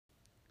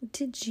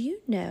Did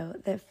you know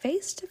that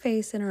face to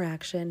face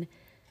interaction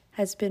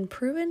has been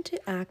proven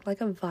to act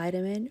like a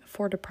vitamin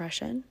for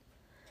depression?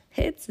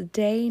 It's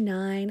day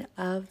 9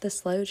 of the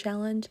Slow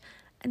Challenge,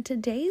 and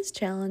today's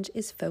challenge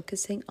is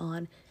focusing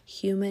on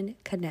human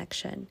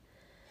connection.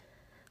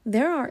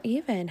 There are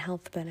even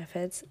health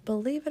benefits,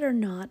 believe it or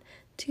not,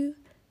 to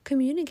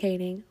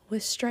communicating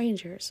with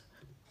strangers.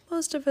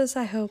 Most of us,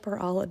 I hope, are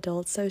all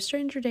adults, so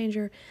stranger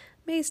danger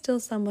may still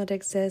somewhat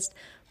exist,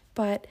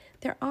 but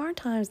there are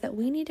times that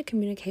we need to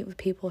communicate with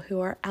people who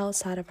are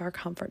outside of our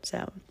comfort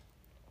zone.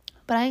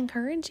 But I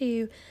encourage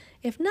you,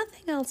 if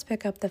nothing else,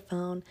 pick up the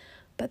phone.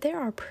 But there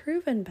are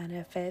proven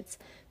benefits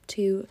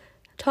to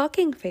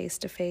talking face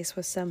to face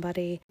with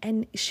somebody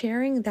and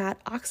sharing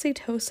that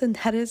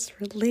oxytocin that is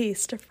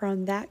released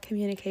from that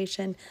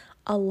communication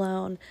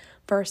alone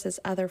versus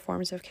other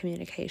forms of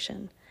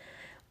communication.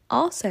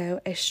 Also,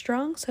 a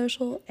strong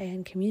social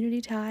and community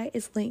tie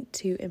is linked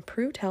to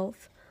improved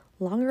health,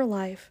 longer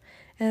life,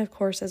 and of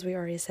course, as we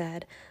already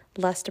said,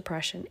 less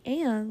depression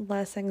and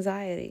less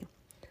anxiety.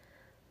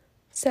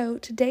 So,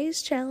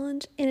 today's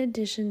challenge, in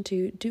addition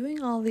to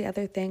doing all the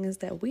other things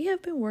that we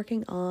have been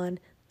working on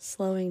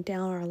slowing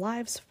down our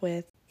lives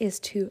with, is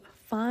to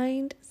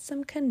find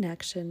some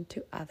connection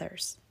to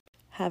others.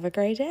 Have a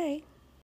great day.